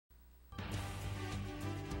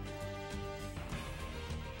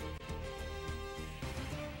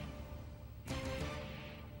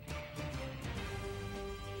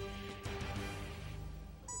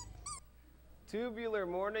Tubular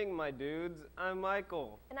morning, my dudes. I'm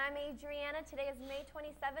Michael. And I'm Adriana. Today is May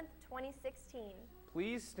 27th, 2016.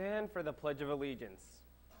 Please stand for the Pledge of Allegiance.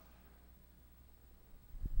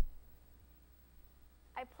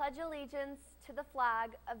 I pledge allegiance to the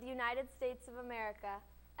flag of the United States of America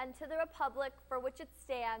and to the republic for which it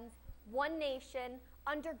stands, one nation,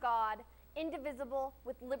 under God, indivisible,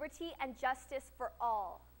 with liberty and justice for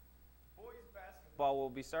all. Boys basketball will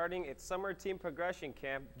be starting its summer team progression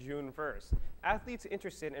camp June 1st. Athletes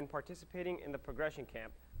interested in participating in the progression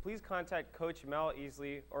camp, please contact Coach Mel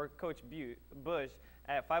Easley or Coach Bush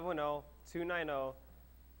at 510-290-8568.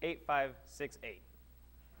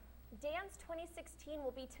 Dance 2016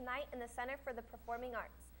 will be tonight in the Center for the Performing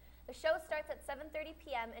Arts. The show starts at 7:30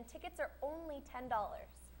 p.m. and tickets are only $10.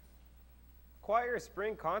 Choir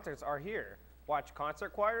spring concerts are here. Watch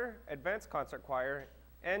Concert Choir, Advanced Concert Choir,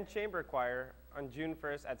 and Chamber Choir on June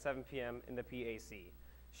 1st at 7 p.m. in the PAC.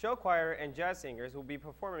 Show choir and jazz singers will be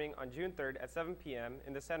performing on June 3rd at 7 p.m.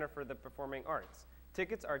 in the Center for the Performing Arts.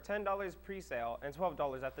 Tickets are $10 pre-sale and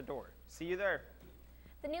 $12 at the door. See you there.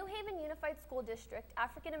 The New Haven Unified School District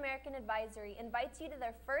African American Advisory invites you to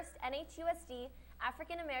their first NHUSD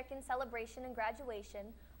African American Celebration and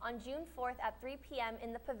Graduation on June 4th at 3 p.m.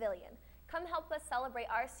 in the Pavilion. Come help us celebrate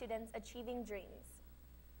our students achieving dreams.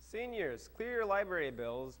 Seniors, clear your library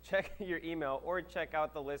bills, check your email, or check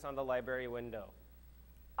out the list on the library window.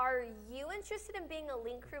 Are you interested in being a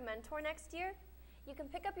Link Crew mentor next year? You can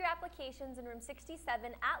pick up your applications in room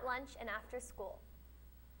 67 at lunch and after school.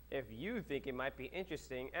 If you think it might be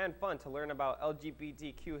interesting and fun to learn about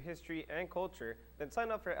LGBTQ history and culture, then sign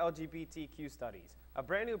up for LGBTQ Studies, a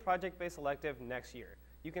brand new project-based elective next year.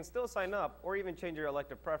 You can still sign up or even change your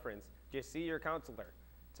elective preference. Just see your counselor.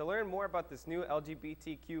 To learn more about this new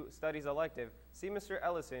LGBTQ Studies elective, see Mr.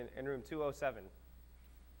 Ellison in room 207.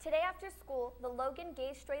 Today after school, the Logan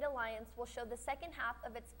Gay Straight Alliance will show the second half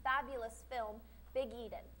of its fabulous film, Big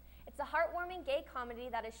Eden. It's a heartwarming gay comedy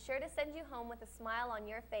that is sure to send you home with a smile on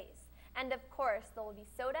your face. And of course, there will be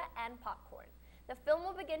soda and popcorn. The film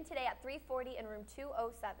will begin today at 3:40 in room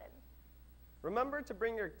 207. Remember to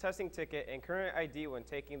bring your testing ticket and current ID when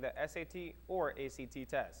taking the SAT or ACT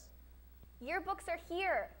test. Yearbooks are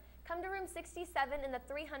here. Come to room 67 in the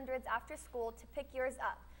 300s after school to pick yours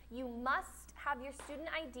up. You must have your student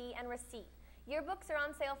ID and receipt. Yearbooks are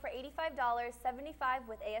on sale for $85, $75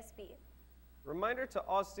 with ASB. Reminder to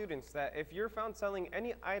all students that if you're found selling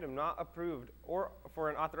any item not approved or for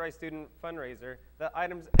an authorized student fundraiser, the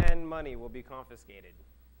items and money will be confiscated.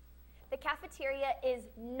 The cafeteria is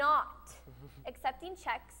not accepting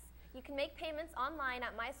checks. You can make payments online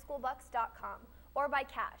at myschoolbucks.com or by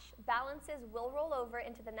cash. Balances will roll over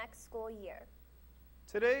into the next school year.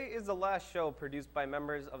 Today is the last show produced by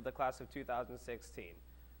members of the class of 2016.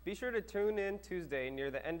 Be sure to tune in Tuesday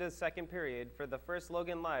near the end of the second period for the first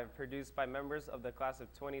Logan Live produced by members of the class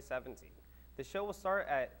of 2017. The show will start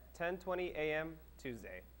at 10:20 a.m.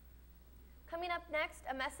 Tuesday. Coming up next,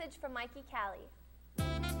 a message from Mikey Callie.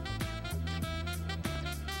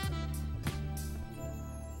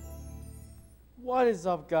 What is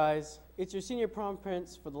up, guys? It's your senior prom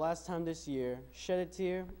prince for the last time this year. Shed a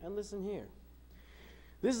tear and listen here.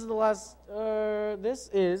 This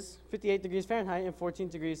is 58 degrees Fahrenheit and 14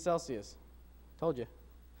 degrees Celsius. Told you.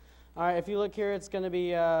 All right, if you look here, it's gonna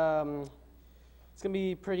be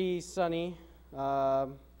pretty sunny.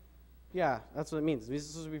 Yeah, that's what it means. This is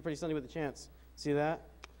supposed to be pretty sunny with a chance. See that?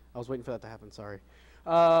 I was waiting for that to happen, sorry.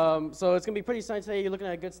 So it's gonna be pretty sunny today. You're looking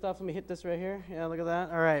at good stuff. Let me hit this right here. Yeah, look at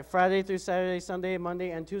that. All right, Friday through Saturday, Sunday,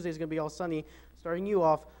 Monday, and Tuesday is gonna be all sunny, starting you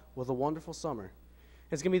off with a wonderful summer.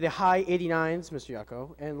 It's going to be the high 89s, Mr.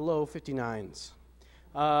 Yako, and low 59s.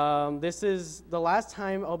 This is the last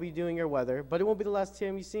time I'll be doing your weather, but it won't be the last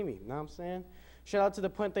time you see me. You know what I'm saying? Shout out to the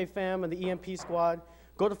Puente fam and the EMP squad.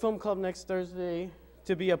 Go to Film Club next Thursday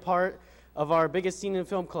to be a part of our biggest scene in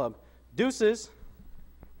Film Club. Deuces.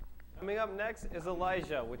 Coming up next is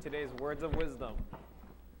Elijah with today's Words of Wisdom.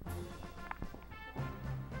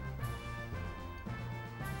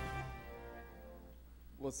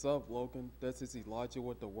 What's up, Logan? This is Elijah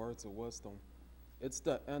with the Words of Wisdom. It's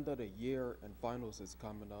the end of the year and finals is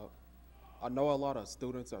coming up. I know a lot of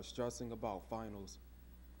students are stressing about finals.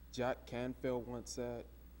 Jack Canfield once said,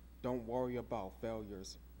 "Don't worry about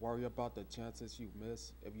failures. Worry about the chances you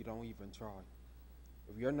miss if you don't even try."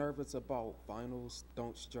 If you're nervous about finals,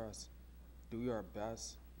 don't stress. Do your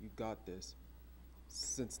best. You got this.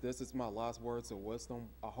 Since this is my last Words of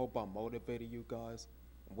Wisdom, I hope I motivated you guys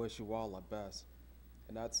and wish you all the best.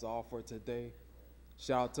 And that's all for today.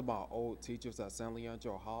 Shout out to my old teachers at San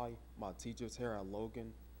Leandro High, my teachers here at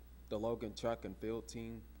Logan, the Logan track and field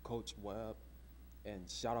team, Coach Webb, And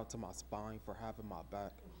shout out to my spine for having my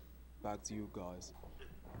back. Back to you guys.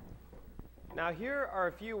 Now here are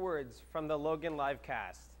a few words from the Logan live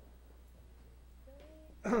cast.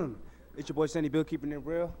 It's your boy Sandy Bill, keeping it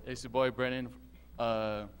real. It's your boy Brennan,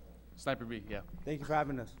 Sniper B, yeah. Thank you for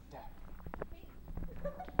having us.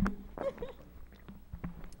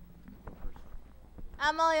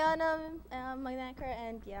 I'm Aliana, I'm an anchor,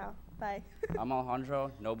 and yeah, bye. I'm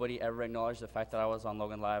Alejandro. Nobody ever acknowledged the fact that I was on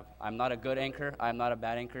Logan Live. I'm not a good anchor. I'm not a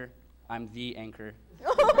bad anchor. I'm the anchor.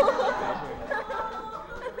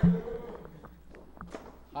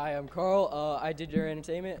 Hi, I'm Carl. I did your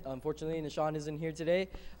entertainment. Unfortunately, Nishan isn't here today.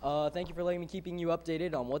 Thank you for letting me keeping you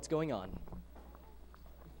updated on what's going on.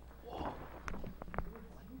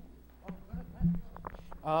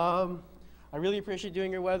 I really appreciate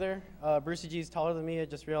doing your weather. Brucey G is taller than me, I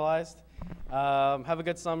just realized. Have a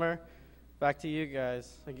good summer. Back to you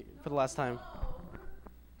guys for the last time.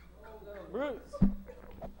 Bruce.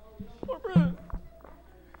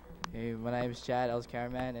 Hey, my name is Chad. I was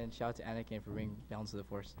cameraman, and shout out to Anakin for bringing balance to the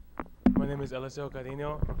force. My name is Eliseo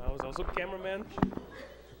Carino. I was also cameraman.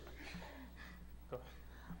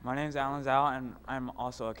 My name is Alan Zhao, and I'm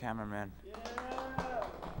also a cameraman.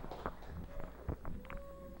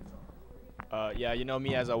 Yeah, you know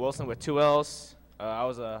me as Wilson with 2 L's. I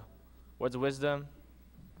was a Words of Wisdom.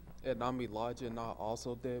 And I'm Elijah, and I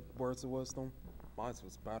also did Words of Wisdom. Mine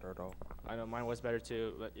was better, though. I know mine was better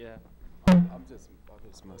too, but yeah. I'm just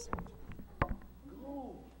messing with you.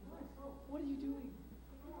 Go! What are you doing?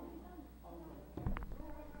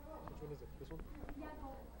 Which one is it? This one? Yeah, go.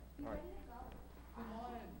 All right.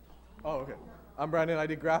 Oh, okay. I'm Brandon. I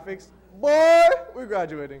did graphics. Boy, we're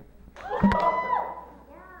graduating.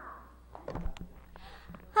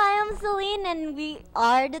 Hi, I'm Celine, and we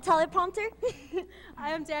are the teleprompter.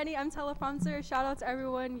 Hi, I'm Danny. I'm teleprompter. Shout out to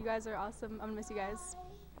everyone. You guys are awesome. I'm gonna miss you guys.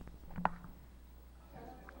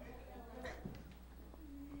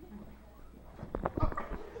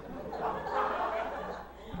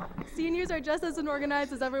 Seniors are just as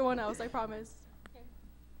unorganized as everyone else, I promise.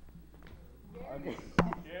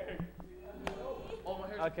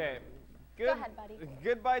 Okay. Good, Go ahead, buddy.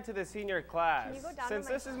 Goodbye to the senior class. Can you go down Since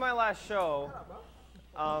to my this is my last show,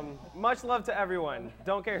 much love to everyone.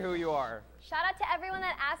 Don't care who you are. Shout out to everyone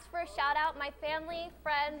that asked for a shout out, my family,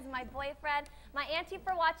 friends, my boyfriend, my auntie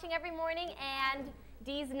for watching every morning, and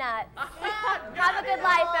D's nuts. Have a good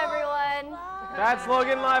life, everyone. That's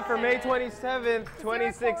Logan Live for May 27th,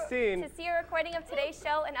 2016. To see a recording of today's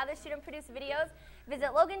show and other student-produced videos, visit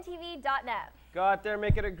LoganTV.net. Go out there,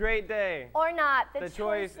 make it a great day. Or not. The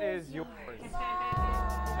choice is yours.